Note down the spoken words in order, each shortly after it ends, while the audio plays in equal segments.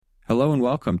Hello and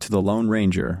welcome to The Lone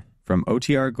Ranger from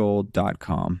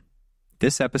OTRGold.com.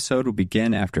 This episode will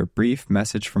begin after a brief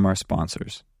message from our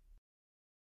sponsors.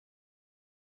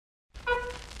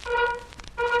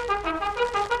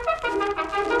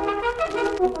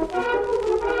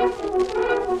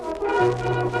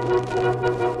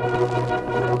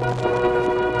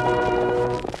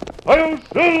 Hail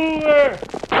Silver!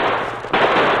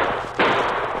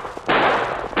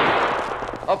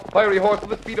 A fiery horse with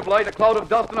the speed of light, a cloud of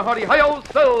dust, and a hearty hi-yo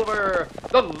Silver,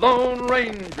 the Lone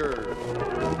Ranger.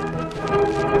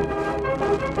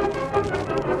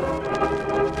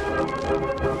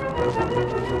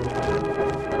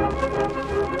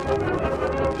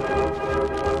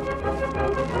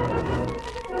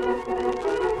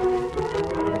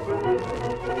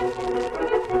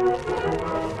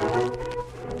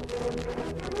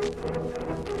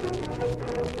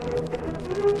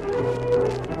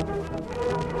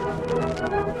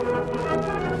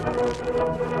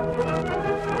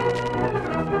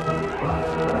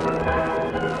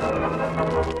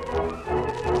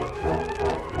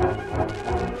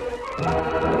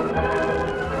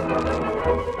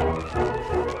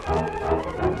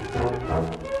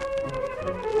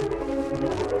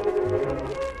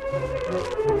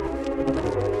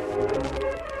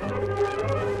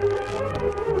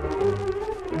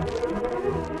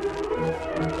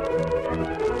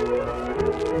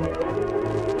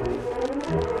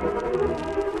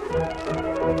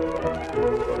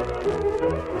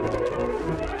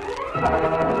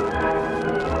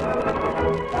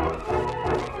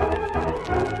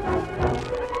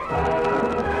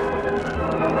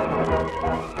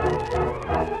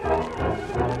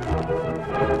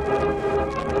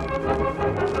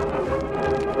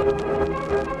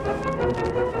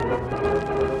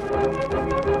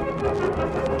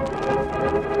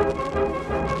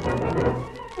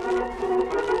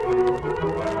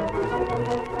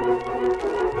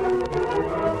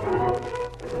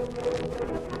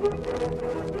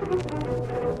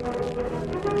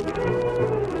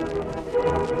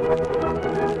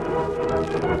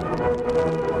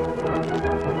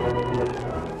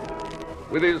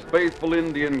 With his faithful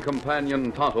Indian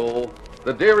companion Tonto,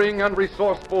 the daring and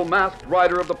resourceful masked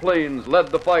rider of the plains led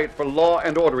the fight for law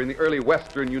and order in the early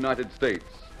western United States.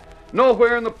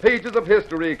 Nowhere in the pages of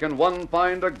history can one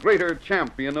find a greater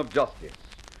champion of justice.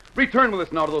 Return with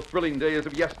us now to those thrilling days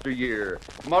of yesteryear.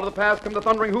 From out of the past come the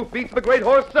thundering hoofbeats of the great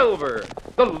horse Silver.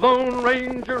 The Lone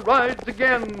Ranger rides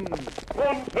again. Come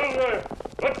on, Silver!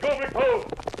 Let's go, Rico!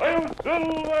 Hail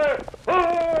Silver!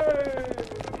 Hooray!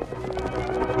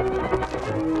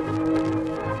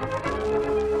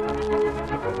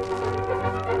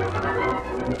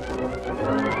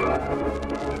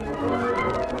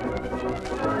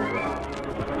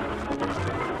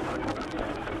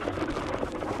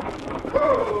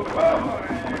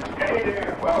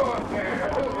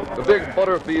 The big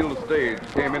Butterfield stage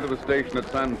came into the station at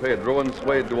San Pedro and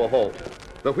swayed to a halt.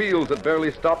 The wheels had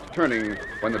barely stopped turning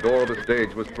when the door of the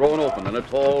stage was thrown open and a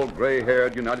tall,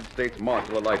 gray-haired United States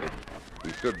Marshal alighted.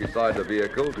 He stood beside the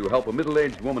vehicle to help a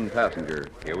middle-aged woman passenger.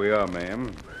 Here we are,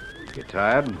 ma'am. You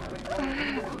tired?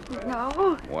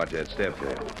 No. Watch that step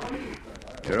there.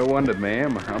 You're a wonder,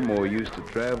 ma'am. I'm more used to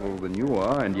travel than you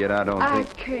are, and yet I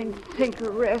can't think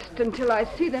of rest until I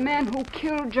see the man who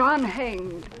killed John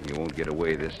hanged. You won't get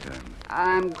away this time.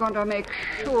 I'm going to make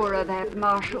sure of that,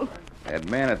 Marshal. That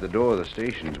man at the door of the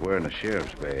station's wearing a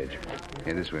sheriff's badge.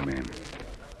 Here, this way, ma'am.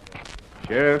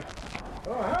 Sheriff?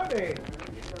 Oh, howdy.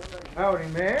 Howdy,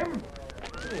 ma'am.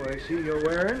 Oh, I see you're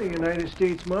wearing the United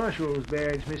States Marshal's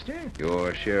badge, mister.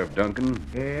 You're Sheriff Duncan?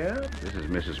 Yeah? This is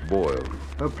Mrs. Boyle.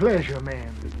 A pleasure,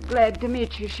 ma'am. Glad to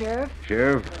meet you, Sheriff.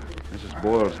 Sheriff, Mrs.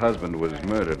 Boyle's husband was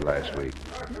murdered last week.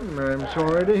 I'm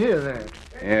sorry to hear that.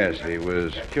 Yes, he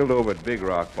was killed over at Big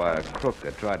Rock by a crook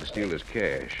that tried to steal his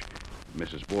cash.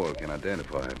 Mrs. Boyle can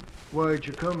identify him. Why'd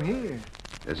you come here?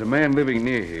 There's a man living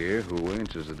near here who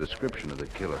answers the description of the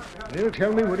killer. Well,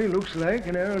 tell me what he looks like,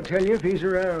 and I'll tell you if he's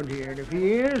around here. And if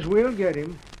he is, we'll get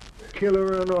him,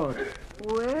 killer or not.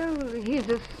 Well, he's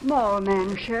a small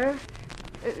man, Sheriff.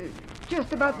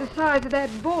 Just about the size of that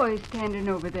boy standing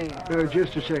over there.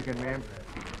 Just a second, ma'am.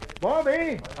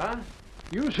 Bobby! Huh?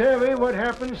 You savvy what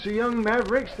happens to young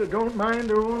mavericks that don't mind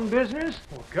their own business?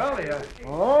 Well, golly,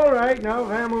 All right, now,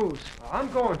 vamoose. I'm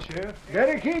going, Sheriff.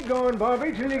 Better keep going,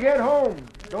 Bobby, till you get home.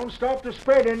 Don't stop to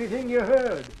spread anything you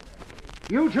heard.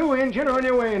 You too, Injun, on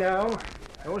your way now.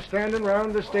 No standing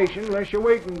round the station unless you're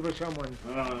waiting for someone.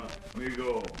 We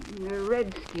go. The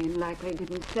redskin likely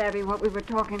didn't savvy what we were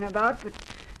talking about, but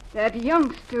that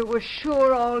youngster was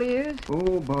sure all ears.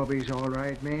 Oh, Bobby's all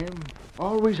right, ma'am.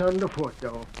 Always underfoot,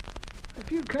 though. I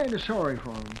feel kind of sorry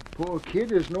for him. Poor kid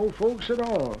has no folks at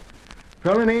all.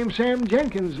 Fella named Sam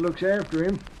Jenkins looks after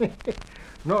him.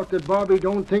 Not that Bobby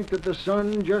don't think that the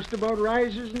sun just about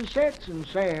rises and sets in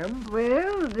Sam.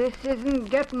 Well, this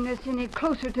isn't getting us any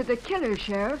closer to the killer,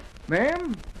 Sheriff.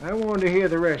 Ma'am, I want to hear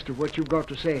the rest of what you've got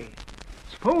to say.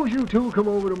 Suppose you two come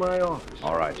over to my office.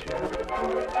 All right, Sheriff.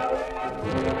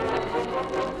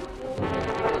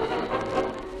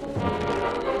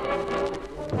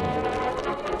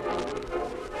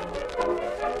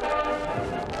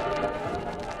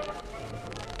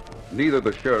 Neither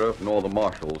the sheriff nor the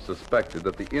marshal suspected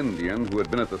that the Indian who had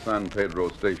been at the San Pedro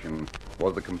station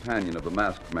was the companion of the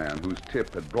masked man whose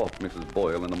tip had brought Mrs.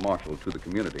 Boyle and the marshal to the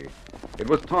community. It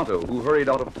was Tonto who hurried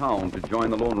out of town to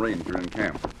join the Lone Ranger in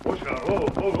camp. Did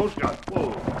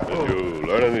you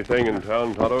learn anything in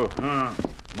town, Tonto?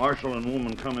 Marshal and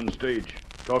woman come in stage.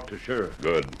 Talk to sheriff.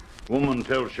 Good. Woman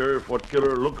tell sheriff what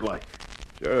killer looked like.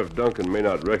 Sheriff Duncan may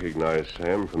not recognize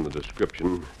Sam from the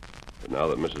description, but now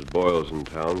that Mrs. Boyle's in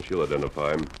town, she'll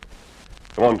identify him.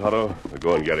 Come on, Tonto. We'll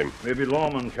go and get him. Maybe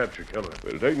lawman capture killer.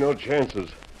 We'll take no chances.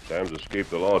 Sam's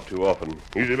escaped the law too often.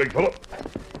 Easy, big fellow.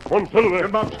 One silver.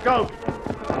 Come up, scout.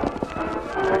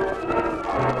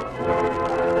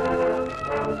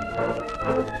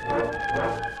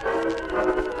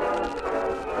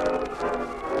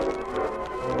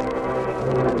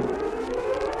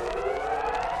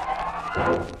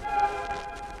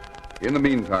 In the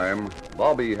meantime,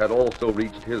 Bobby had also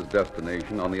reached his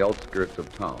destination on the outskirts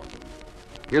of town.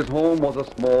 His home was a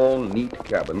small, neat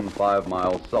cabin 5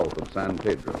 miles south of San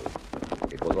Pedro.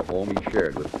 It was a home he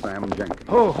shared with Sam Jenkins.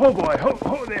 Ho, boy,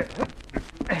 ho there.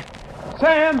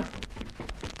 Sam!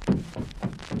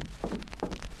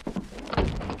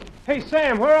 Hey,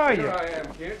 Sam, where are you? Here I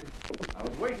am, kid. I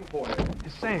was waiting for you.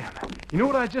 Sam, you know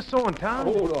what I just saw in town?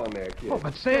 Hold on there, kid. Oh,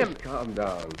 but Sam... Just calm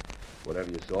down.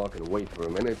 Whatever you saw can wait for a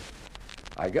minute.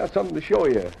 I got something to show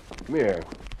you. Come here.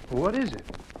 What is it?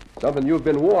 Something you've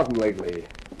been wanting lately.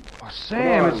 Oh,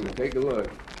 Sam, Come on, take a look.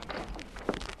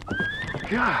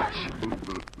 Gosh.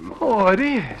 Oh, it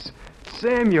is.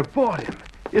 Sam, you bought him.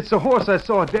 It's the horse I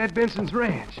saw at Dad Benson's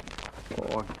ranch.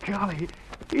 Oh, golly.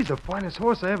 He's the finest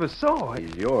horse I ever saw.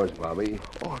 He's yours, Bobby.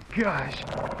 Oh, gosh.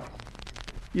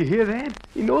 You hear that?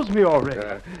 He knows me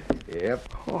already. Yep.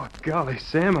 Oh, golly,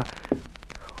 Sam.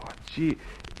 Oh, gee.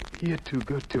 You're too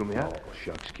good to me. Oh,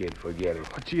 shucks, kid. Forget it.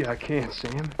 Oh, gee, I can't,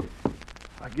 Sam.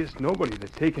 I guess nobody'd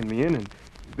have taken me in and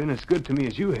been as good to me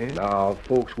as you had. Now,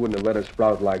 folks wouldn't have let a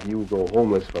sprout like you go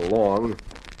homeless for long.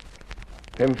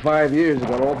 Them 5 years have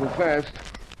gone awful fast.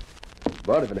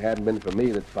 But if it hadn't been for me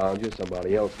that found you,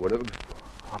 somebody else would have.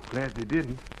 I'm glad they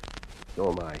didn't.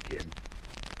 So am I, kid.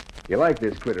 You like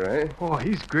this critter, eh? Oh,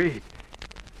 he's great.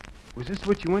 Was this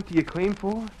what you went to your claim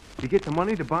for? To get the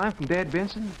money to buy him from Dad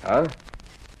Benson? Huh?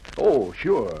 Oh,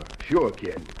 sure,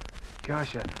 kid.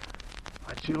 Gosh,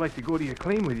 I'd sure like to go to your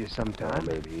claim with you sometime.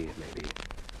 Maybe.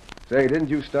 Say, didn't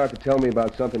you start to tell me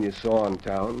about something you saw in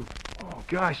town? Oh,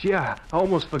 gosh, yeah. I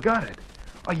almost forgot it.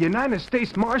 A United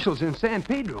States Marshal's in San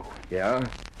Pedro. Yeah? Well,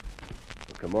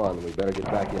 come on, we better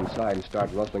get back inside and start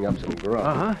rustling up some grub.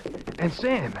 Uh-huh. And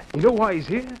Sam, you know why he's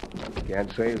here? Can't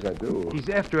say as I do. He's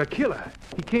after a killer.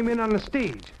 He came in on the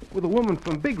stage with a woman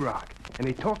from Big Rock, and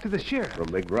he talked to the sheriff.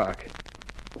 From Big Rock.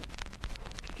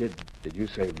 Kid, did you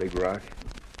say Big Rock?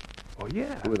 Oh,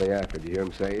 yeah. Who are they after? Did you hear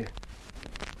him say?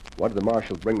 What did the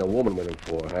marshal bring the woman with him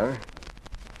for, huh?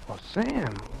 Oh,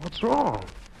 Sam, what's wrong?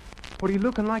 What are you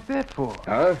looking like that for?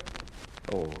 Huh?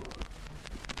 Oh,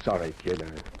 sorry, kid.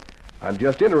 I'm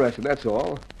just interested, that's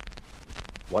all.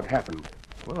 What happened?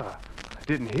 Well, I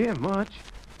didn't hear much.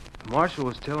 The marshal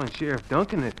was telling Sheriff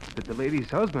Duncan that the lady's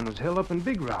husband was held up in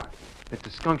Big Rock, that the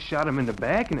skunk shot him in the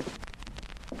back, and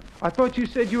I thought you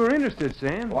said you were interested,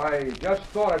 Sam. Why, just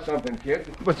thought of something,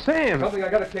 kid. But Sam... Something I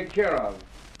gotta take care of.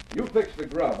 You fix the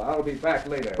grub. I'll be back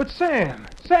later. But Sam!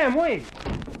 Sam, wait!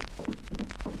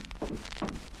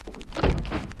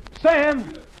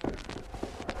 Sam!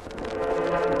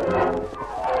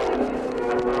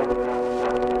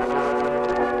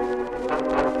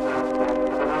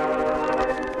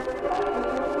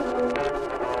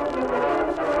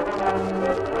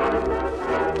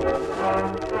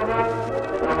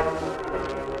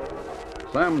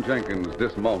 Sam Jenkins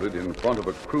dismounted in front of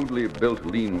a crudely built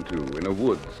lean-to in a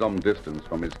wood some distance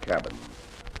from his cabin.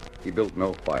 He built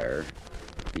no fire.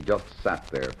 He just sat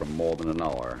there for more than an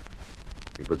hour.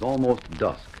 It was almost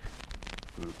dusk.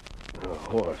 A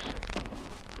horse.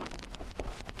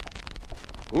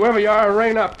 Whoever you are,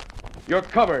 rein up. You're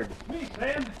covered. Me,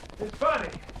 Sam. It's Bonnie.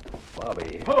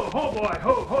 Bobby. Ho, boy.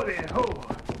 Ho there, ho.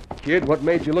 Kid, what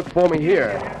made you look for me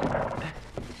here?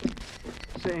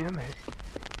 Sam,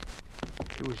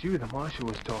 was you the marshal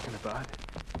was talking about.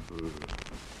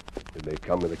 Did they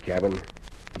come to the cabin?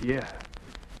 Yeah.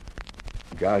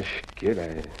 Gosh, kid, I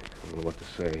don't know what to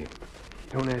say. You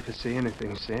don't have to say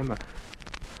anything, Sam.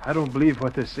 I don't believe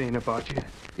what they're saying about you.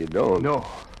 You don't? No.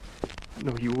 I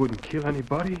know you wouldn't kill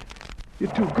anybody.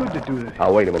 You're too good to do that.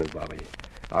 Now, wait a minute, Bobby.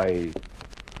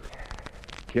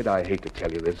 Kid, I hate to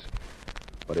tell you this,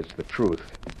 but it's the truth.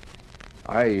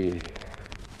 I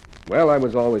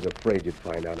was always afraid you'd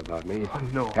find out about me. Oh,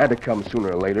 no. Had to come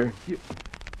sooner or later. You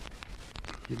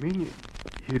mean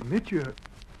you admit you're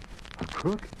a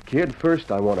crook? Kid,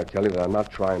 first I want to tell you that I'm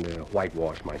not trying to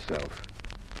whitewash myself.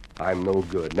 I'm no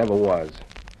good. Never was.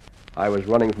 I was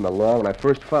running from the law when I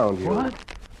first found you. What?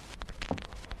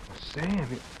 Sam,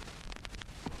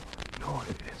 no,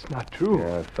 it's not true.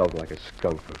 Yeah, I felt like a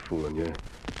skunk for fooling you.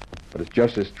 But it's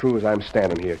just as true as I'm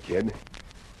standing here, kid.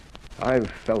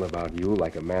 I've felt about you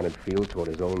like a man would feel toward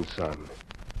his own son.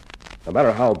 No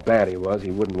matter how bad he was, he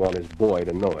wouldn't want his boy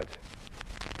to know it.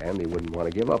 And he wouldn't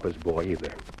want to give up his boy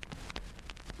either.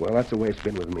 Well, that's the way it's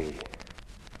been with me.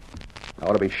 I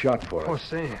ought to be shot for it. Oh,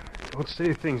 Sam, don't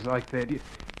say things like that. You're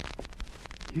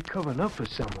covering up for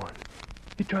someone.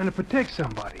 You're trying to protect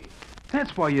somebody.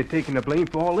 That's why you're taking the blame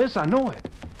for all this. I know it.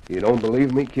 You don't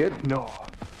believe me, kid? No.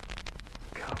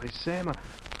 Golly, Sam,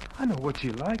 I know what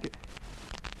you like.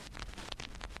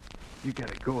 You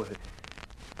gotta go.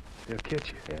 They'll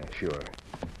catch you. Yeah, sure.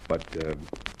 But,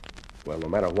 no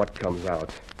matter what comes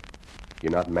out,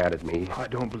 you're not mad at me. I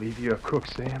don't believe you're a crook,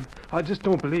 Sam. I just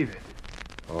don't believe it.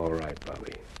 All right,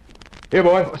 Bobby. Here,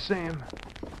 boy. Oh, Sam,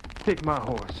 take my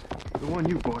horse. The one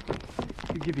you bought me.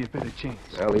 He'll give you a better chance.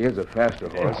 Well, he is a faster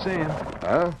horse. Sam.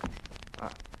 Huh?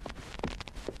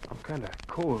 I'm kind of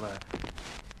cold.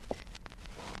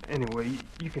 Anyway,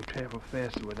 you can travel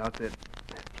faster without that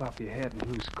floppy hat and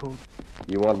loose coat.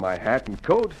 You want my hat and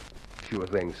coat? Sure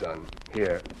thing, son.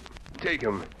 Here, take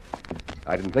 'em.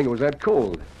 I didn't think it was that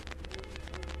cold.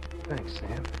 Thanks,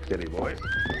 Sam. Steady, boy.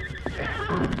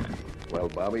 Well,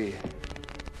 Bobby,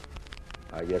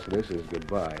 I guess this is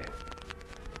goodbye.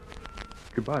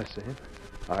 Goodbye, Sam.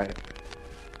 Gosh.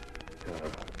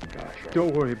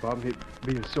 Don't worry about me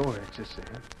being sore at you,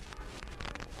 Sam.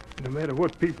 No matter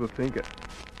what people think,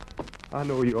 I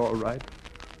know you're all right.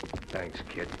 Thanks,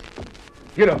 kid.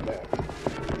 Get up there.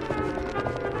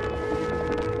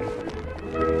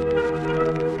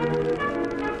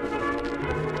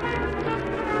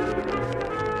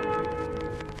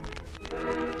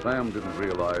 Sam didn't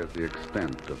realize the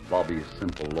extent of Bobby's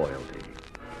simple loyalty.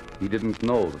 He didn't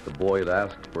know that the boy had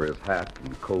asked for his hat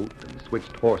and coat and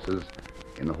switched horses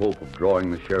in the hope of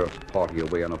drawing the sheriff's party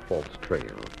away on a false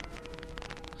trail.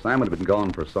 Sam had been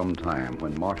gone for some time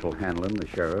when Marshal Hanlon, the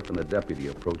sheriff, and the deputy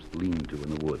approached the lean-to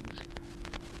in the woods.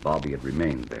 Bobby had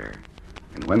remained there,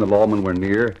 and when the lawmen were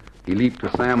near, he leaped to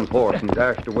Sam's horse and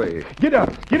dashed away. Get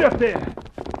up! Get up there!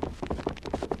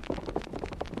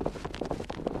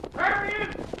 There he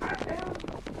is! That's him!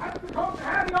 That's the coat the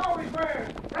hat he always wears!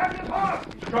 That's his horse!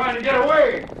 He's trying to get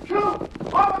away. Shoot!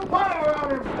 Open fire on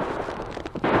him!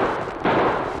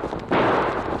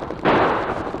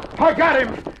 I got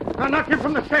him. Now knock him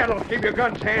from the saddle. Keep your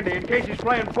guns handy in case he's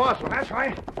playing fossil. That's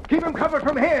right. Keep him covered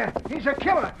from here. He's a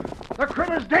killer. The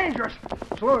critter's dangerous.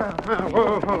 Slow down.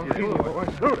 Whoa.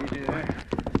 Easy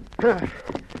there.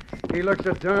 He looks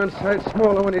a darn sight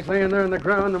smaller when he's laying there on the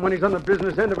ground than when he's on the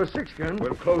business end of a six-gun.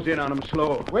 We'll close in on him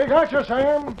slow. We got you,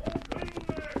 Sam.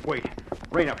 Wait.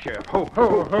 Rein up, Sheriff. Ho.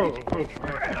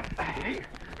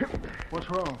 What's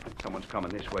wrong? Someone's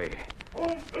coming this way.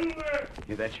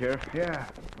 Hear that, Sheriff? Yeah.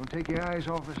 Don't take your eyes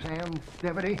off of Sam,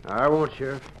 deputy. I won't,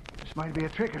 Sheriff. This might be a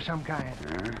trick of some kind.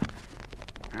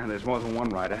 And there's more than one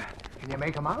rider. Can you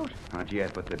make him out? Not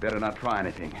yet, but they better not try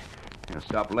anything. They'll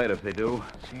stop late if they do.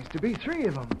 Seems to be three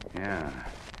of them. Yeah.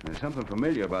 There's something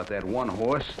familiar about that one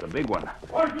horse, the big one.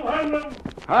 Marshal Hanlon!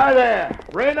 Hi there!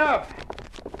 Rein up!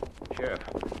 Sheriff,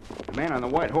 the man on the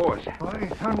white horse. By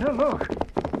thunder, look.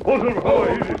 Hold him,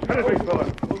 easy. Steady, big fella.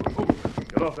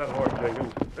 Get off that horse,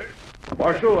 Jenkins.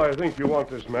 Marshal, I think you want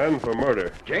this man for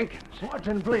murder. Jenkins? What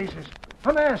in blazes?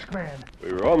 A masked man.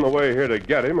 We were on the way here to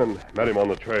get him and met him on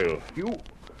the trail.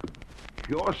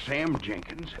 You're Sam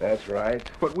Jenkins. That's right.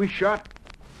 But we shot...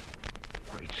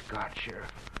 Great Scott,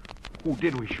 Sheriff. Who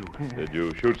did we shoot? Did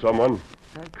you shoot someone?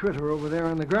 That critter over there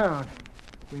on the ground.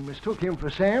 We mistook him for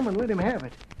Sam and let him have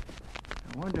it.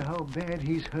 I wonder how bad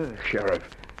he's hurt.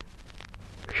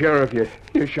 Sheriff,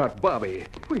 you shot Bobby.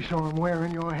 We saw him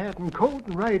wearing your hat and coat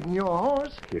and riding your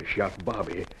horse. You shot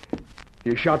Bobby.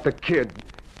 You shot the kid.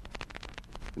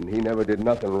 And he never did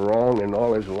nothing wrong in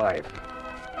all his life.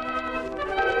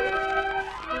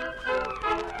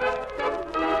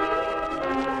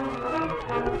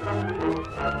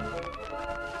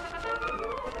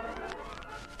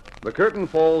 The curtain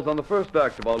falls on the first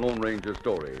act of our Lone Ranger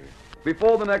story.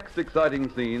 Before the next exciting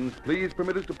scenes, please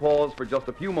permit us to pause for just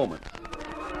a few moments.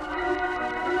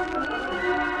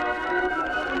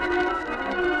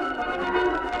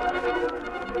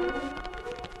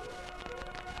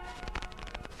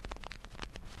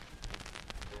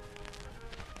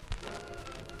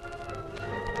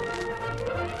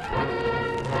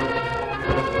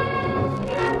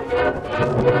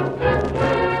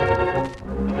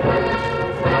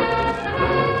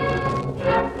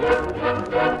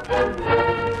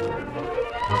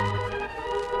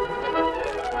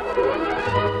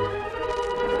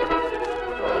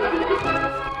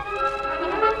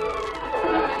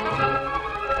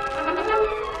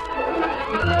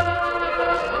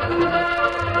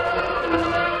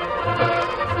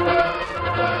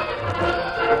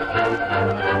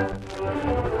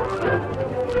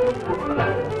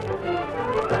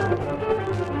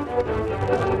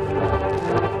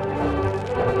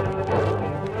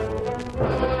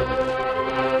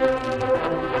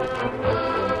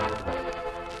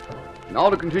 Now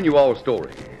to continue our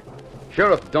story.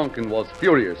 Sheriff Duncan was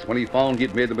furious when he found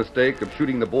he'd made the mistake of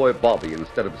shooting the boy Bobby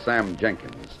instead of Sam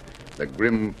Jenkins. The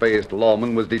grim-faced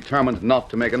lawman was determined not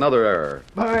to make another error.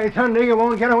 By thunder, you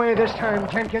won't get away this time,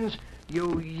 Jenkins.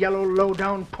 You yellow,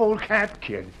 low-down polecat.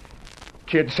 Kid,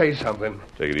 say something.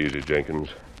 Take it easy, Jenkins.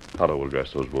 Tonto will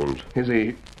dress those wounds. Is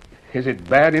it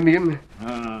bad, Indian?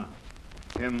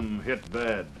 Him hit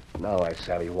bad. Now I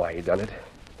savvy why he done it.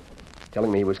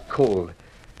 Telling me he was cold.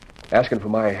 Asking for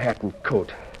my hat and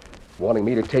coat. Wanting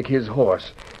me to take his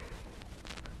horse.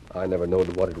 I never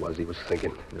knowed what it was he was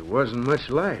thinking. There wasn't much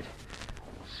light.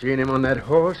 Seeing him on that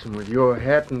horse and with your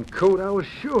hat and coat, I was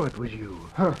sure it was you.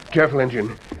 Huh. Careful,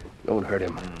 Injun. Don't hurt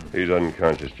him. He's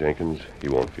unconscious, Jenkins. He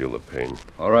won't feel the pain.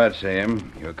 All right,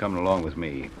 Sam. You're coming along with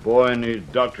me. Boy needs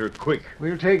doctor quick.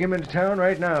 We'll take him into town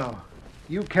right now.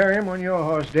 You carry him on your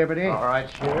horse, Deputy. All right,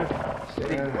 Sheriff.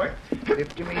 Steady, boy.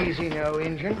 Lift him easy now,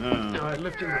 Injun. All right,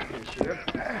 lift him up, Sheriff.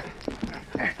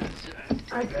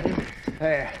 I got him.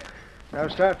 There. Now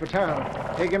start for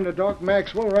town. Take him to Doc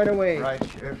Maxwell right away. Right,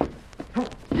 Sheriff.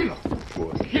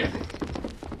 Poor kid.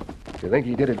 If you think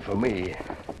he did it for me,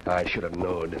 I should have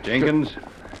known. Jenkins,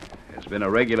 there's been a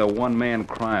regular one-man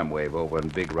crime wave over in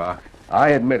Big Rock.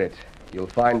 I admit it. You'll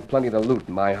find plenty to loot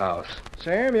in my house.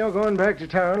 Sam, you're going back to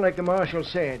town like the marshal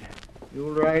said.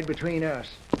 You'll ride between us.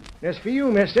 As for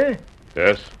you, mister,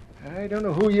 Yes? I don't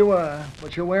know who you are,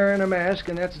 but you're wearing a mask,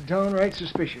 and that's downright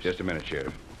suspicious. Just a minute,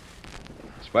 Sheriff.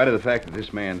 In spite of the fact that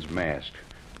this man's masked,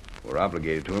 we're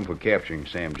obligated to him for capturing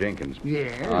Sam Jenkins.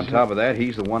 Yes. On top of that,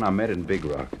 he's the one I met in Big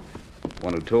Rock.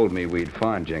 One who told me we'd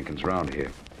find Jenkins around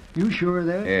here. You sure of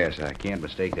that? Yes, I can't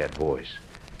mistake that voice.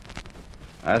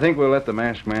 I think we'll let the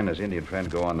masked man and his Indian friend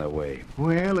go on their way.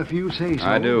 Well, if you say so.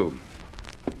 I do.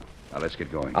 Now, let's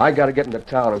get going. I gotta get into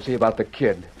town and see about the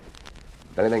kid.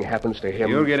 If anything happens to him...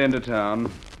 You'll get into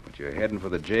town, but you're heading for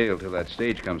the jail till that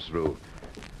stage comes through.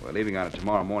 We're leaving on it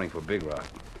tomorrow morning for Big Rock.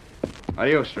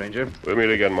 Adios, stranger. We'll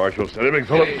meet again, Marshal. Steady, big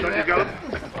fella. You got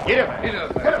him.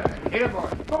 Get him,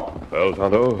 boy. Well,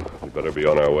 Tonto, we better be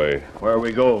on our way. Where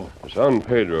we go? San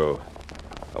Pedro.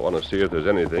 I want to see if there's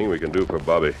anything we can do for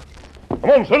Bobby. Come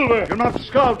on, Silver. You're not the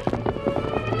scout.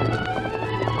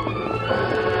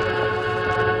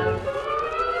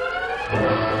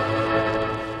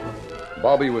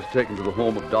 Bobby was taken to the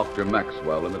home of Dr.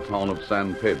 Maxwell in the town of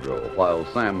San Pedro, while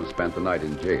Sam spent the night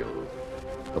in jail.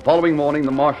 The following morning,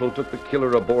 the marshal took the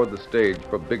killer aboard the stage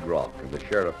for Big Rock, and the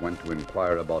sheriff went to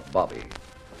inquire about Bobby.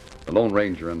 The Lone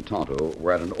Ranger and Tonto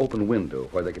were at an open window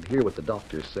where they could hear what the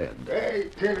doctor said. I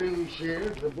tell you,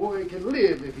 Sheriff, the boy can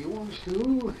live if he wants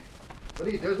to, but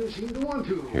he doesn't seem to want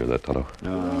to. Hear that, Tonto?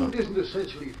 It isn't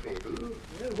essentially fatal.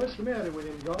 Well, what's the matter with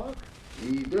him, Doc?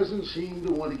 He doesn't seem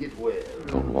to want to get well.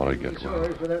 Don't want to get well.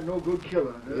 Sorry for that no-good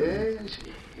killer. Yes,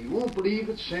 he won't believe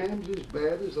that Sam's as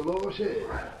bad as the law says.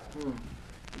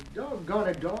 Doggone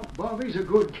it, Doc. Bobby's a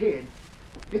good kid.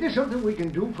 Is there something we can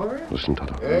do for him? Listen,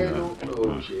 Tonto. I don't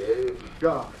know, Sheriff.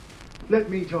 Doc, let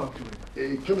me talk to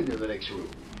him. Come into the next room.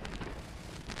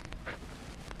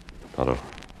 Tonto,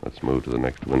 let's move to the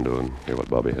next window and hear what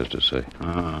Bobby has to say.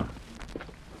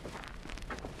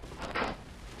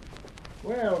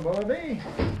 Well, Bobby,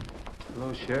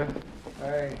 Hello, Sheriff.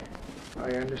 I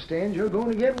understand you're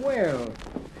going to get well.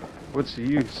 What's the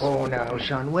use? Oh, now,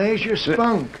 son, where's your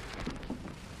spunk?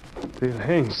 They'll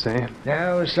hang Sam.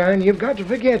 Now, son, you've got to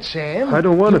forget Sam. I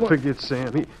don't want to forget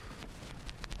Sam.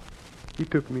 He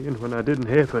took me in when I didn't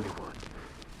have anyone.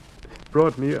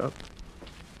 Brought me up.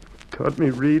 Taught me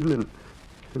reading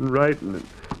and writing. And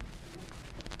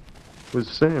with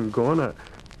Sam gone, I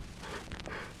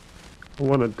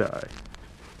want to die.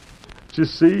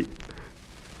 Just see,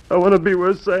 I want to be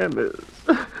where Sam is.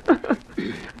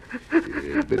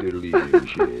 Yeah, better leave him,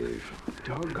 Sheriff.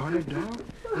 Doggone it, Doc.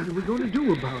 What are we going to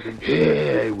do about him?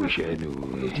 Yeah, I wish I knew.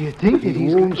 Do you think that He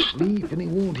he's won't sleep and he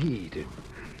won't eat.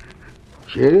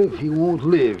 Sheriff, he won't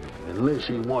live unless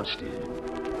he wants to.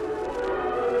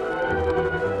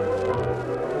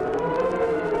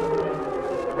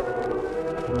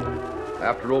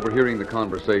 After overhearing the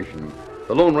conversation,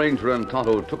 the Lone Ranger and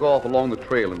Tonto took off along the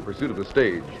trail in pursuit of the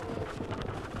stage.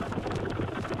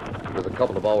 It was a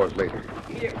couple of hours later.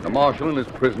 The marshal and his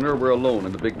prisoner were alone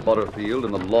in the big butter field,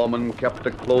 and the lawman kept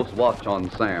a close watch on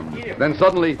Sam. Then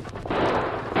suddenly...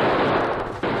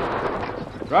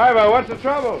 Driver, what's the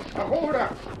trouble? Hold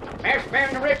up. Masked man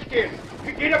and the redskin.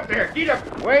 Get up there. Get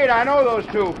up. Wait, I know those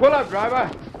two. Pull up, driver.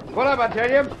 Pull up, I tell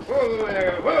you. Whoa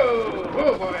there. Whoa.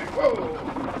 Whoa, boy. Whoa.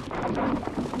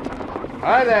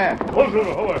 Hi there. Whoa,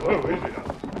 easy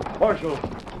now. Marshal,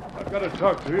 I've got to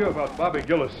talk to you about Bobby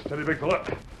Gillis, steady big fella.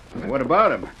 What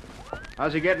about him?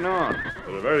 How's he getting on?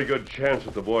 There's a very good chance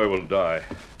that the boy will die.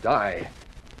 Die?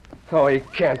 Oh, he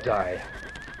can't die.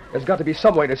 There's got to be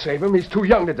some way to save him. He's too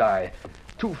young to die.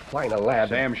 Too fine a lad.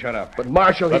 Sam, shut up. But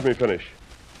Marshal... Let me finish.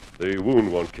 The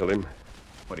wound won't kill him.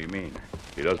 What do you mean?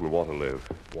 He doesn't want to live.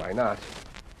 Why not?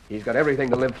 He's got everything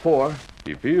to live for.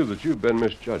 He feels that you've been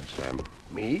misjudged, Sam.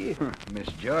 Me?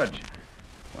 Misjudge.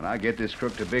 When I get this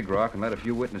crook to Big Rock and let a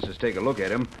few witnesses take a look at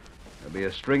him, there'll be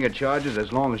a string of charges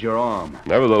as long as your arm.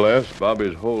 Nevertheless,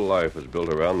 Bobby's whole life is built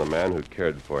around the man who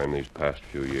cared for him these past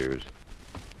few years.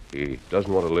 He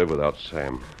doesn't want to live without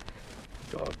Sam.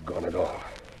 Doggone it all.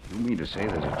 You mean to say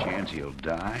there's a chance he'll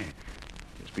die?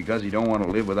 Just because he don't want to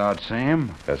live without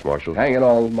Sam? Yes, Marshal. Hang it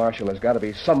all, Marshal. There's got to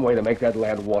be some way to make that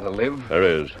lad want to live. There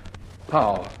is.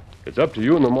 How? It's up to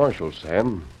you and the Marshal,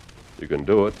 Sam. You can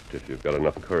do it if you've got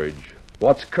enough courage.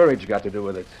 What's courage got to do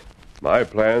with it? My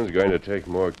plan's going to take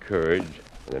more courage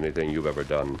than anything you've ever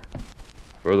done.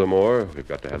 Furthermore, we've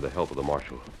got to have the help of the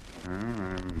Marshal.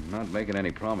 I'm not making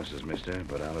any promises, mister,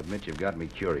 but I'll admit you've got me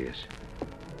curious.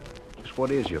 Just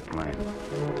what is your plan?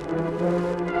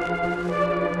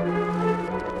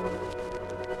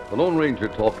 The Lone Ranger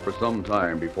talked for some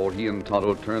time before he and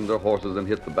Tonto turned their horses and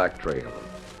hit the back trail.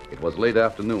 It was late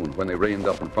afternoon when they reined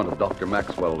up in front of Dr.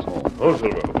 Maxwell's home. Oh,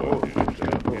 Silver.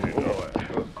 Easy now.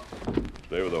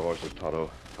 Stay with the horses,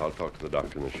 Tonto. I'll talk to the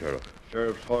doctor and the sheriff.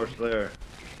 Sheriff's horse there.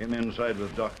 Came inside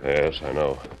with Doctor. Yes, I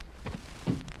know.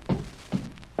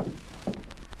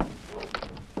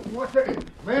 What's it?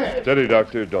 Man. Steady,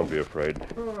 Doctor. Don't be afraid.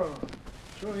 Oh,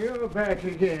 so you're back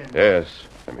again. Yes,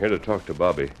 I'm here to talk to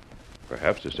Bobby.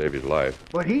 Perhaps to save his life.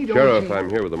 But he don't... Sheriff, I'm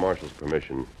here with the Marshal's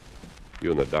permission. You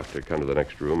and the doctor come to the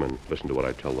next room and listen to what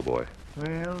I tell the boy.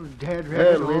 Well, Dad read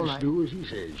Well, it all let's right. do as he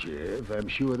says, Sheriff. I'm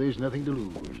sure there's nothing to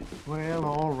lose. Well,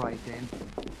 all right then.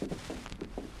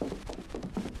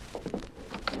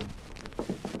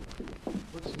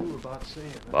 What's new about Sam?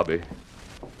 Bobby,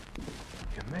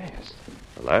 You're masked.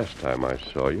 the last time I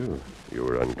saw you, you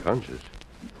were unconscious.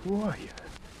 Who are you?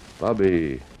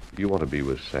 Bobby, you want to be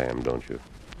with Sam, don't you?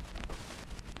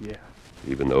 Yeah.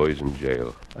 Even though he's in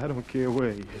jail. I don't care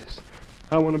where he is.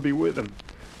 I want to be with him.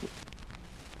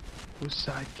 We're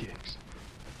sidekicks.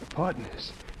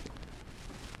 Partners.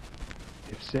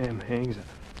 If Sam hangs,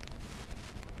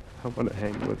 I want to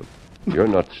hang with him. You're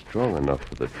not strong enough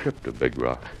for the trip to Big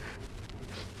Rock.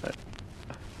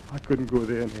 I couldn't go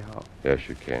there anyhow. Yes,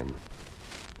 you can.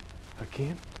 I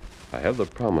can't? I have the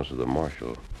promise of the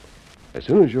Marshal. As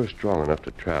soon as you're strong enough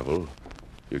to travel,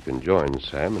 you can join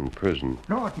Sam in prison.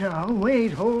 Not now.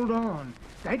 Wait, hold on.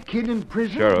 That kid in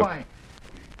prison? Sheriff. Why?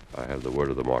 I have the word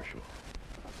of the Marshal.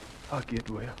 I'll get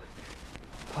well.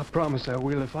 I promise I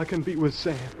will if I can be with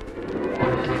Sam.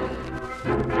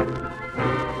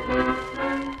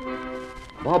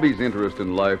 Bobby's interest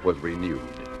in life was renewed.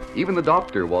 Even the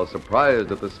doctor was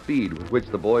surprised at the speed with which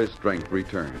the boy's strength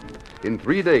returned. In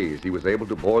 3 days, he was able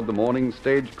to board the morning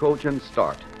stagecoach and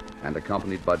start. And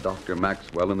accompanied by Dr.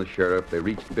 Maxwell and the sheriff, they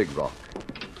reached Big Rock.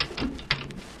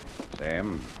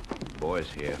 Sam, the boy's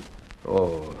here.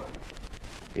 Oh,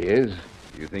 he is?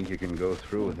 You think you can go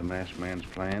through with the masked man's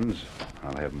plans?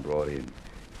 I'll have him brought in.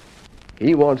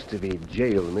 He wants to be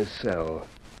jailed in this cell.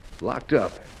 Locked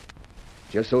up.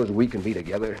 Just so as we can be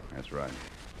together. That's right.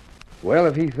 Well,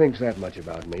 if he thinks that much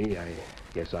about me, I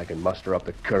guess I can muster up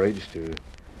the courage to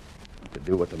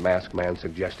do what the masked man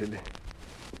suggested.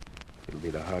 It'll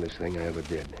be the hardest thing I ever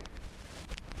did.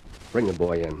 Bring the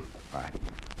boy in. All right.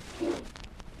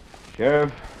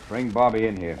 Sheriff, bring Bobby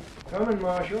in here. Coming,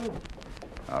 Marshal.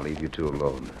 I'll leave you two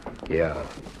alone. Yeah.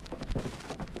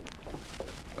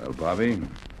 Well, Bobby,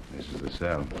 this is the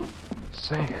cell.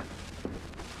 Sam.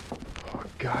 Oh,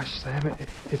 gosh, Sam,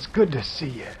 it's good to see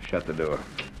you. Shut the door.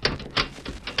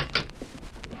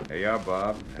 There you are,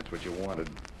 Bob. That's what you wanted.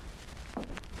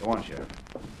 Go on, Sheriff.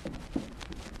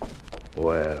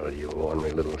 Well, you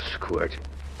ornery little squirt.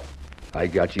 I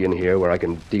got you in here where I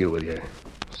can deal with you.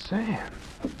 Sam,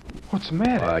 what's the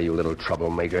matter? Why, you little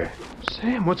troublemaker.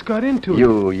 Sam, what's got into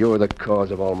you? You're the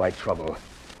cause of all my trouble.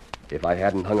 If I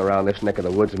hadn't hung around this neck of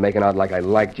the woods making out like I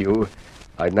liked you,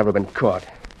 I'd never been caught.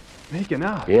 Making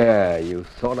out? Yeah, you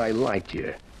thought I liked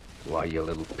you. Why, you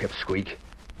little pipsqueak.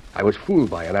 I was fooled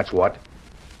by you, that's what.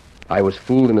 I was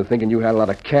fooled into thinking you had a lot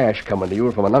of cash coming to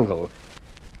you from an uncle.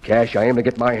 Cash I aim to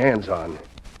get my hands on.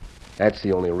 That's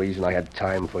the only reason I had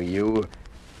time for you.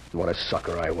 What a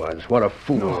sucker I was. What a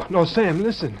fool. No, Sam,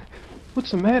 listen.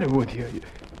 What's the matter with you?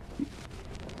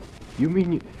 You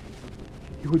mean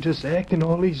you were just acting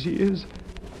all these years?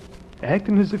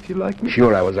 Acting as if you liked me?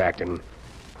 Sure I was acting.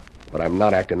 But I'm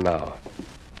not acting now.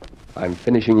 I'm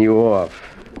finishing you off,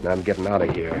 and I'm getting out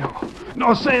of here.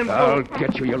 No, Sam. I'll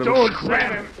get you, you little Don't,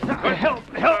 scrap. Sam.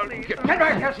 Help me. Get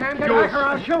back here, Sam. Get back or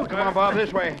I'll shoot. Come on, Bob,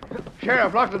 this way.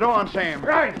 Sheriff, lock the door on Sam.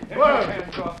 Right.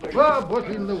 Bob, what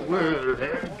in the world?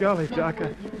 Golly, Doc,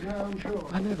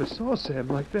 I never saw Sam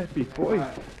like that before.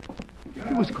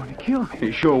 He was going to kill me.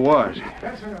 He sure was.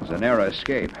 It was a narrow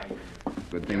escape.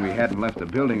 Good thing we hadn't left the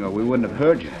building or we wouldn't have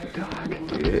heard you. Doc.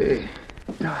 Yeah.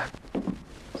 Doc,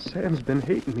 Sam's been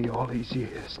hating me all these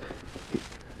years.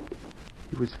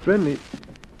 He was friendly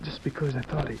just because I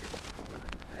thought he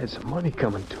had some money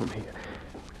coming to me.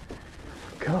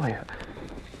 Golly,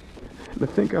 I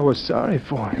think I was sorry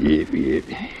for him. Yep.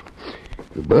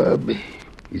 Bob,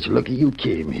 it's lucky you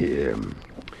came here.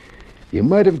 You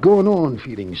might have gone on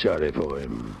feeling sorry for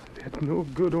him. That's no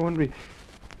good, ornery.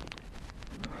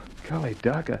 Golly,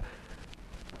 Doc,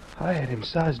 I had him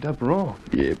sized up wrong.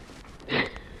 Yep.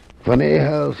 Funny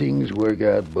how things work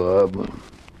out, Bob.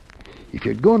 If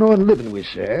you'd gone on living with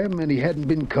Sam and he hadn't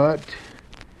been caught,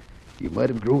 you might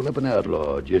have grown up an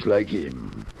outlaw just like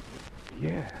him.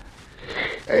 Yeah.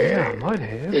 Yeah, I might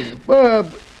have.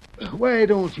 Bob, why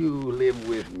don't you live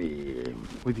with me?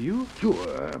 With you?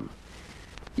 Sure.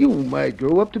 You might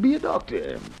grow up to be a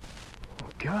doctor.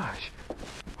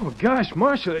 Oh, gosh,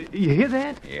 Marshal, you hear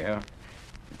that? Yeah.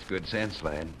 It's good sense,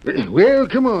 lad. Well,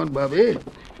 come on, Bobby.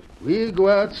 We'll go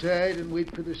outside and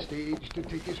wait for the stage to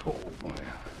take us home.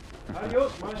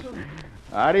 Adios, Marshal.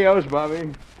 Adios,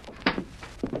 Bobby.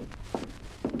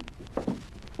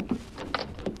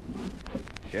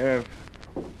 Sheriff.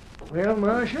 Well,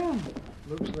 Marshal,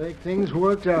 looks like things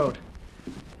worked out.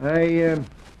 Sam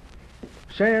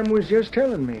was just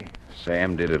telling me.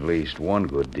 Sam did at least one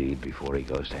good deed before he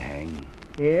goes to hang.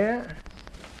 Yeah?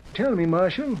 Tell me,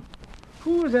 Marshal,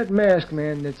 who was that masked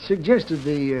man that suggested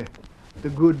the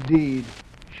good deed?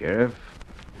 Sheriff,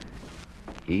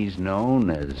 he's known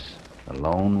as the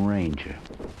Lone Ranger.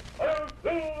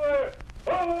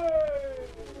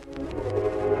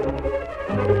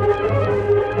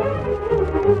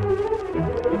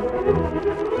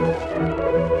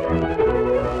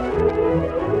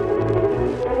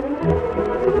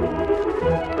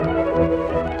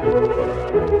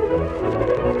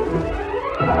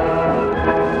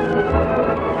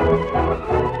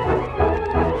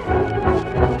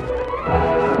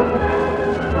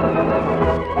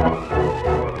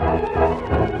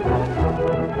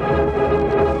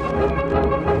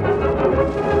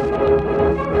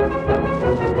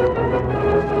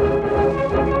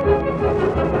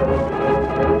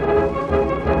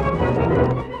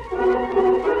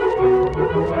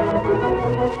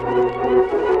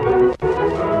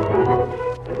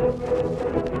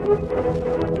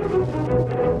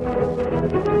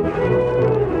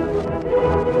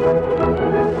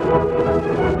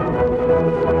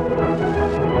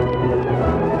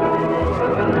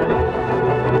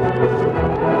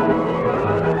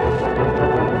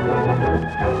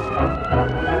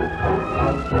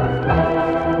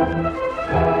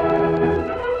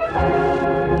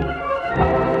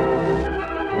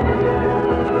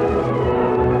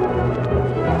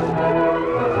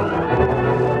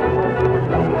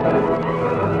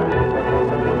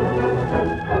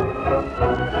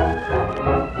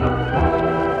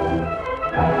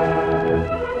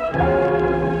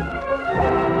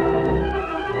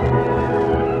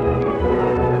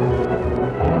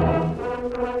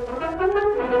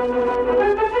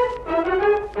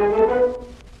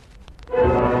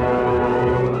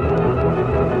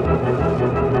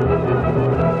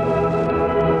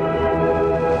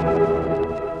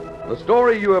 The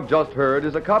story you have just heard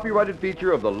is a copyrighted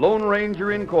feature of the Lone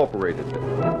Ranger Incorporated.